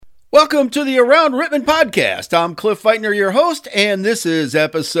Welcome to the Around Rittman podcast. I'm Cliff Feitner, your host, and this is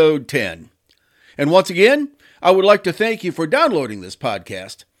episode 10. And once again, I would like to thank you for downloading this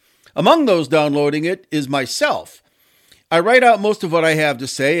podcast. Among those downloading it is myself. I write out most of what I have to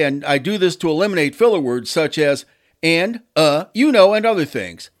say, and I do this to eliminate filler words such as and, you know, and other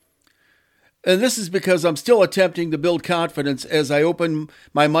things. And this is because I'm still attempting to build confidence as I open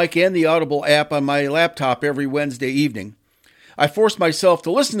my mic and the Audible app on my laptop every Wednesday evening. I force myself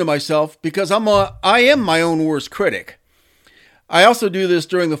to listen to myself because I am my own worst critic. I also do this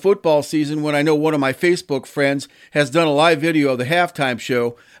during the football season when I know one of my Facebook friends has done a live video of the halftime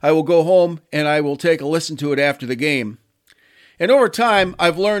show. I will go home and I will take a listen to it after the game. And over time,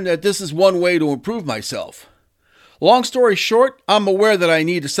 I've learned that this is one way to improve myself. Long story short, I'm aware that I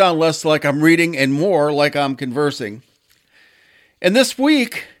need to sound less like I'm reading and more like I'm conversing. And this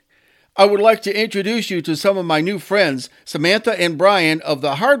week, I would like to introduce you to some of my new friends, Samantha and Brian of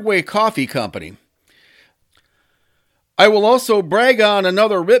the Hardway Coffee Company. I will also brag on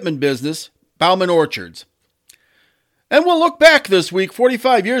another Rittman business, Bauman Orchards. And we'll look back this week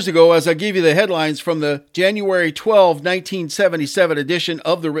 45 years ago as I give you the headlines from the January 12, 1977 edition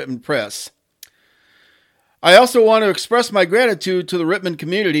of the Rittman Press. I also want to express my gratitude to the Rittman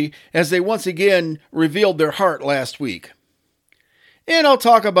community as they once again revealed their heart last week. And I'll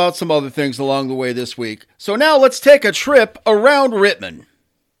talk about some other things along the way this week. So now let's take a trip around Rittman.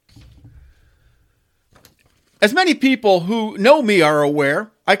 As many people who know me are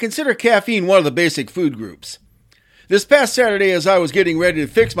aware, I consider caffeine one of the basic food groups. This past Saturday, as I was getting ready to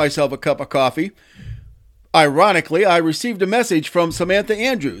fix myself a cup of coffee, ironically, I received a message from Samantha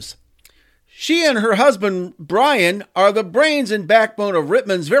Andrews. She and her husband, Brian, are the brains and backbone of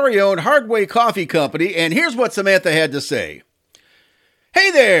Rittman's very own Hardway Coffee Company, and here's what Samantha had to say. Hey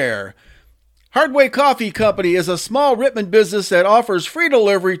there! Hardway Coffee Company is a small Rittman business that offers free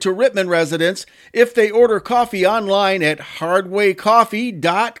delivery to Rittman residents if they order coffee online at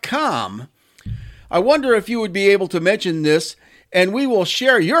hardwaycoffee.com. I wonder if you would be able to mention this, and we will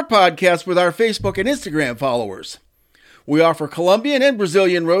share your podcast with our Facebook and Instagram followers. We offer Colombian and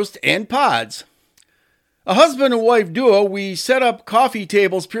Brazilian roast and pods. A husband and wife duo, we set up coffee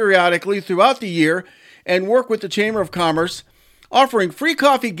tables periodically throughout the year and work with the Chamber of Commerce, offering free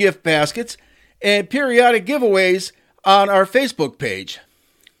coffee gift baskets and periodic giveaways on our Facebook page.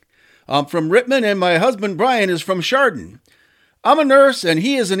 I'm from Rittman and my husband Brian is from Chardon. I'm a nurse and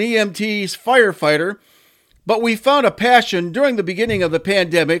he is an EMT firefighter, but we found a passion during the beginning of the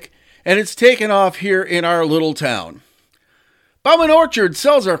pandemic and it's taken off here in our little town. Bauman Orchard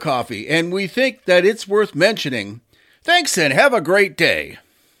sells our coffee and we think that it's worth mentioning. Thanks and have a great day.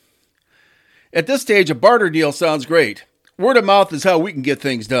 At this stage, a barter deal sounds great. Word of mouth is how we can get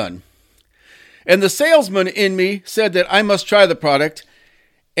things done. And the salesman in me said that I must try the product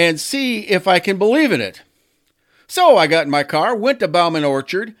and see if I can believe in it. So I got in my car, went to Bauman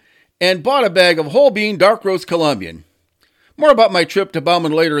Orchard, and bought a bag of whole bean dark roast Colombian. More about my trip to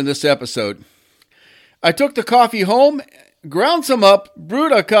Bauman later in this episode. I took the coffee home, ground some up,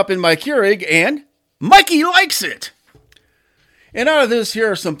 brewed a cup in my Keurig, and Mikey likes it! And out of this,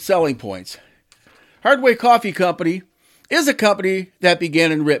 here are some selling points. Hardway Coffee Company is a company that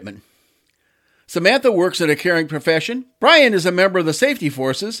began in Rittman. Samantha works in a caring profession. Brian is a member of the safety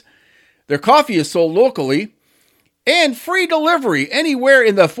forces. Their coffee is sold locally. And free delivery anywhere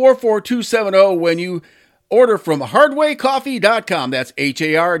in the 44270 when you order from hardwaycoffee.com. That's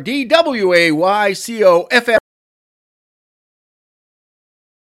HARDWAYCOFF.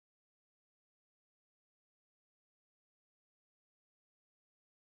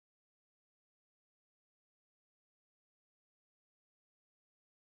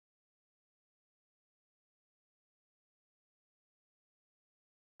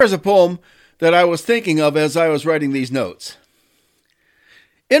 Here's a poem that I was thinking of as I was writing these notes.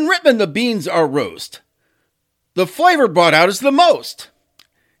 In Rittman, the beans are roast. The flavor brought out is the most.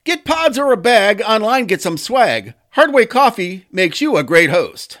 Get pods or a bag, online get some swag. Hardway Coffee makes you a great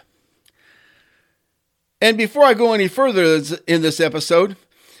host. And before I go any further in this episode,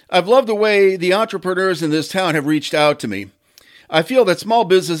 I've loved the way the entrepreneurs in this town have reached out to me. I feel that small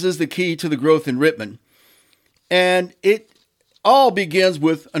business is the key to the growth in Rittman. And it all begins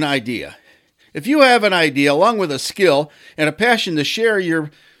with an idea. If you have an idea along with a skill and a passion to share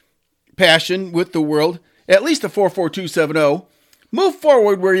your passion with the world, at least a 44270, move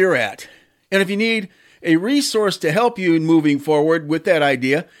forward where you're at. And if you need a resource to help you in moving forward with that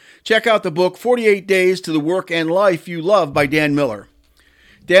idea, check out the book 48 Days to the Work and Life You Love by Dan Miller.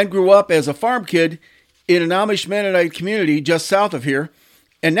 Dan grew up as a farm kid in an Amish Mennonite community just south of here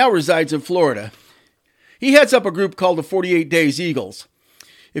and now resides in Florida. He heads up a group called the 48 Days Eagles.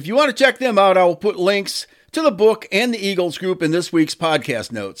 If you want to check them out, I will put links to the book and the Eagles group in this week's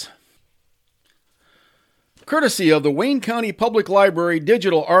podcast notes. Courtesy of the Wayne County Public Library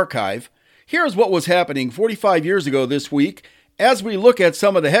Digital Archive, here's what was happening 45 years ago this week as we look at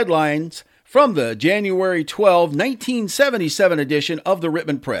some of the headlines from the January 12, 1977 edition of the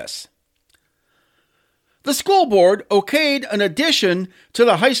Rittman Press. The school board okayed an addition to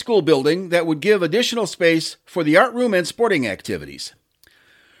the high school building that would give additional space for the art room and sporting activities.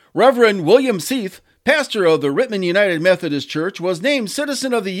 Reverend William Seith, pastor of the Rittman United Methodist Church, was named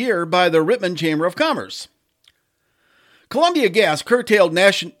Citizen of the Year by the Rittman Chamber of Commerce. Columbia Gas curtailed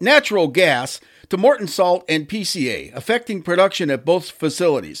natural gas to Morton Salt and PCA, affecting production at both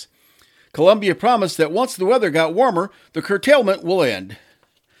facilities. Columbia promised that once the weather got warmer, the curtailment will end.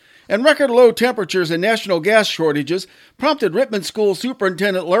 And record low temperatures and national gas shortages prompted Rittman School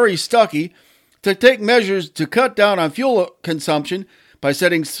Superintendent Larry Stuckey to take measures to cut down on fuel consumption by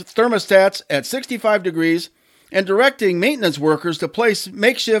setting thermostats at 65 degrees and directing maintenance workers to place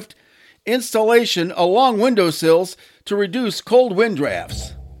makeshift installation along windowsills to reduce cold wind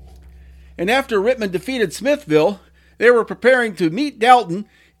drafts. And after Rittman defeated Smithville, they were preparing to meet Dalton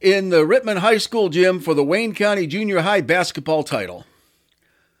in the Rittman High School gym for the Wayne County Junior High basketball title.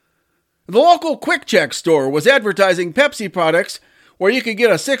 The local Quick Check store was advertising Pepsi products where you could get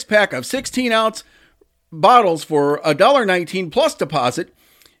a 6-pack of 16-ounce bottles for $1.19 plus deposit,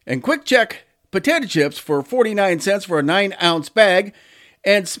 and Quick Check potato chips for 49 cents for a 9-ounce bag,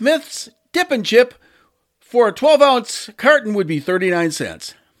 and Smith's Dip and Chip for a 12-ounce carton would be 39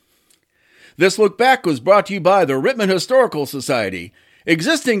 cents. This look back was brought to you by the Rittman Historical Society,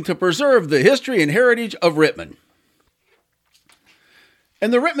 existing to preserve the history and heritage of Rittman.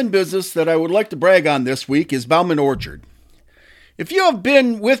 And the Rittman business that I would like to brag on this week is Bauman Orchard. If you have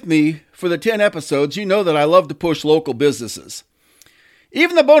been with me for the 10 episodes, you know that I love to push local businesses.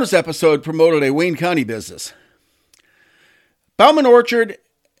 Even the bonus episode promoted a Wayne County business. Bauman Orchard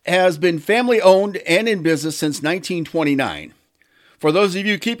has been family-owned and in business since 1929. For those of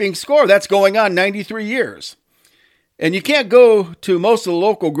you keeping score, that's going on 93 years. And you can't go to most of the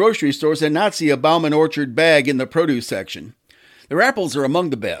local grocery stores and not see a Bauman Orchard bag in the produce section. Their apples are among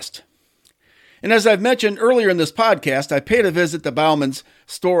the best. And as I've mentioned earlier in this podcast, I paid a visit to Bauman's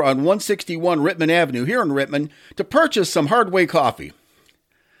store on 161 Rittman Avenue here in Rittman to purchase some Hardway coffee.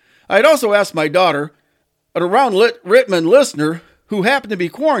 I had also asked my daughter, an around Rittman listener who happened to be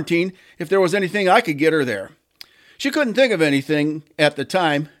quarantined, if there was anything I could get her there. She couldn't think of anything at the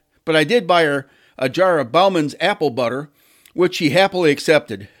time, but I did buy her a jar of Bauman's apple butter, which she happily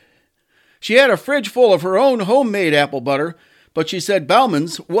accepted. She had a fridge full of her own homemade apple butter, but she said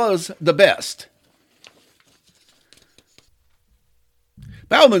Bauman's was the best.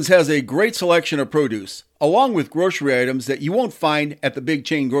 Bauman's has a great selection of produce, along with grocery items that you won't find at the big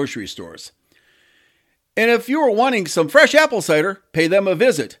chain grocery stores. And if you are wanting some fresh apple cider, pay them a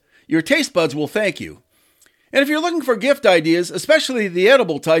visit. Your taste buds will thank you. And if you're looking for gift ideas, especially the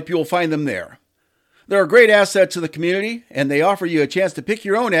edible type, you will find them there. They're a great asset to the community, and they offer you a chance to pick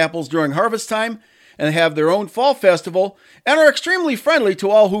your own apples during harvest time and have their own fall festival, and are extremely friendly to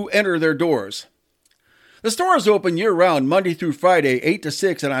all who enter their doors. The store is open year-round, Monday through Friday, 8 to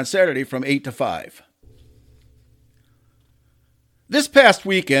 6, and on Saturday from 8 to 5. This past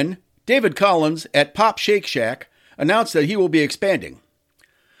weekend, David Collins at Pop Shake Shack announced that he will be expanding.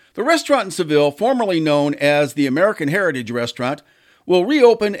 The restaurant in Seville, formerly known as the American Heritage Restaurant, will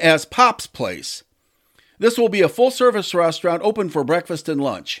reopen as Pop's Place. This will be a full-service restaurant open for breakfast and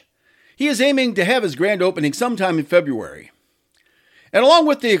lunch. He is aiming to have his grand opening sometime in February. And along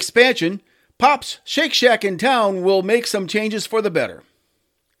with the expansion, Pop's Shake Shack in town will make some changes for the better.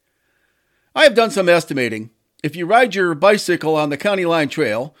 I have done some estimating. If you ride your bicycle on the County Line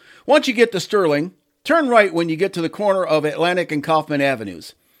Trail, once you get to Sterling, turn right when you get to the corner of Atlantic and Kaufman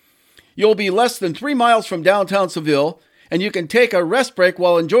Avenues. You'll be less than 3 miles from downtown Seville, and you can take a rest break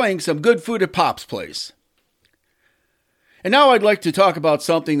while enjoying some good food at Pop's Place. And now I'd like to talk about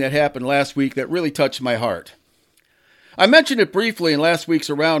something that happened last week that really touched my heart. I mentioned it briefly in last week's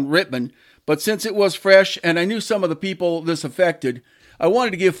Around Rittman, but since it was fresh and I knew some of the people this affected, I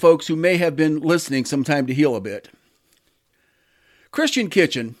wanted to give folks who may have been listening some time to heal a bit. Christian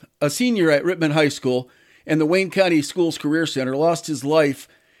Kitchen, a senior at Rittman High School and the Wayne County Schools Career Center, lost his life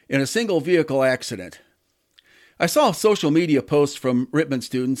in a single vehicle accident. I saw social media posts from Rittman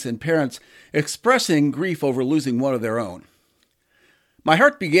students and parents expressing grief over losing one of their own. My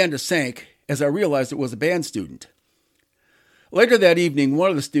heart began to sink as I realized it was a band student. Later that evening, one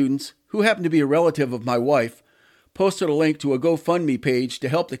of the students, who happened to be a relative of my wife, posted a link to a GoFundMe page to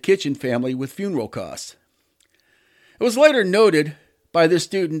help the Kitchen family with funeral costs. It was later noted by this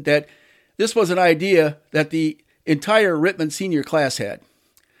student that this was an idea that the entire Rittman senior class had.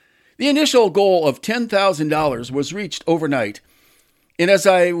 The initial goal of $10,000 was reached overnight, and as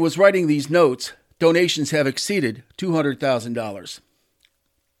I was writing these notes, donations have exceeded $200,000.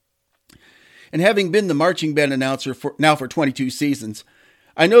 And having been the marching band announcer for 22 seasons,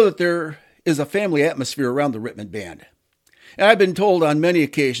 I know that there is a family atmosphere around the Rittman Band. And I've been told on many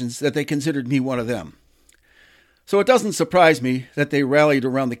occasions that they considered me one of them. So it doesn't surprise me that they rallied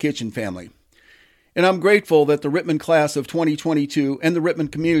around the Kitchen family. And I'm grateful that the Rittman class of 2022 and the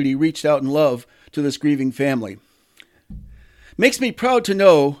Rittman community reached out in love to this grieving family. Makes me proud to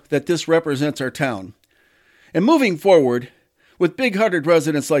know that this represents our town. And moving forward, with big-hearted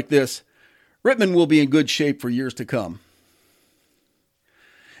residents like this, Rittman will be in good shape for years to come.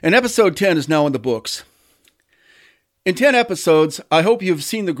 And episode 10 is now in the books. In 10 episodes, I hope you've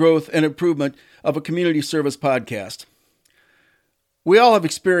seen the growth and improvement of a community service podcast. We all have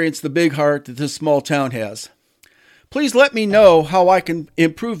experienced the big heart that this small town has. Please let me know how I can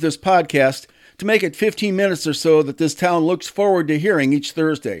improve this podcast to make it 15 minutes or so that this town looks forward to hearing each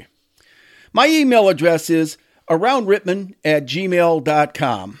Thursday. My email address is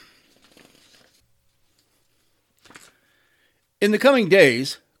aroundrittman@gmail.com. In the coming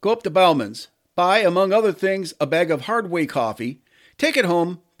days, go up to Bauman's, buy, among other things, a bag of hard-whey coffee, take it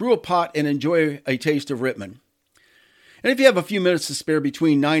home, brew a pot, and enjoy a taste of Rittman. And if you have a few minutes to spare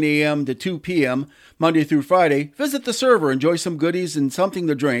between 9 a.m. to 2 p.m., Monday through Friday, visit the server, enjoy some goodies and something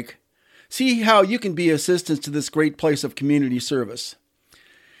to drink. See how you can be assistance to this great place of community service.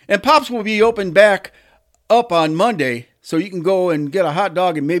 And Pops will be open back up on Monday, so you can go and get a hot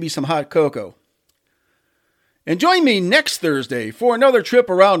dog and maybe some hot cocoa. And join me next Thursday for another trip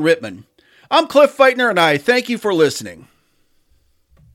around Rittman. I'm Cliff Feitner, and I thank you for listening.